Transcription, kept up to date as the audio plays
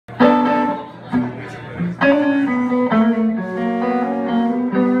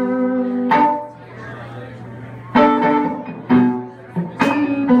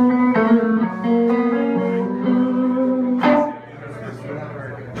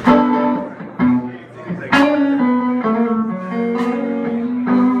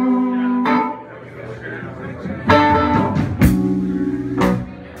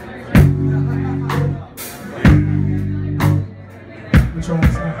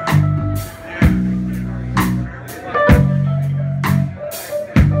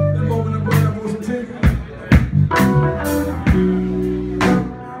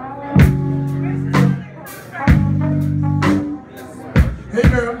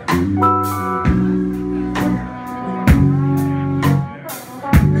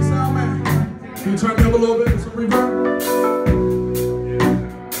Can you turn me up a little bit with some reverb?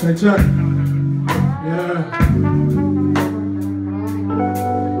 Hey, check. Yeah.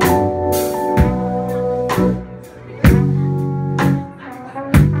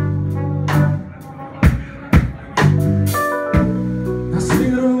 I see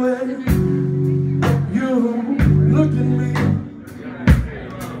the way you look at me.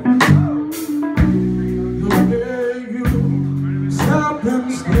 The way you stop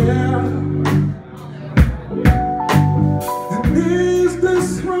and stare. Is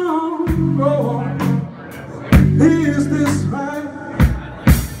this wrong? Oh, is this right?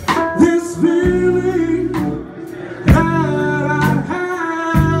 This feeling that I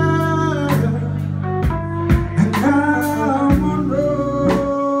have, and I wonder,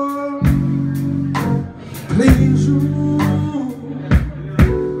 please you,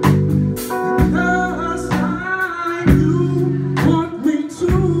 just like you want me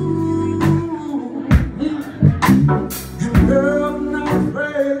to. Girl, I'm not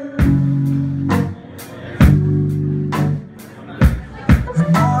afraid,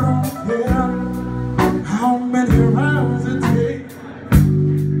 and I don't care how many rounds it takes.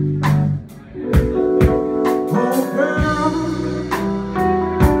 Oh, girl,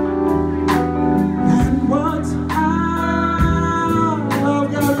 and what I've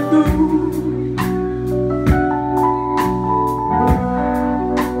got to do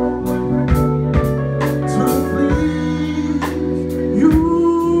to please you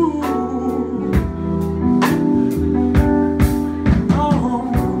all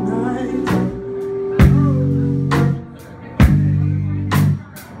night,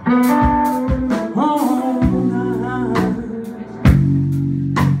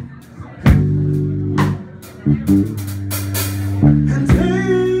 and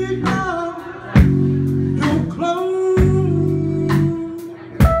take off your clothes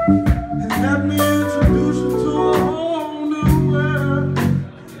and let me introduce you to a whole new world.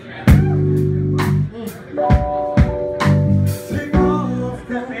 Take off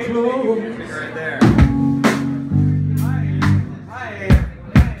that clothes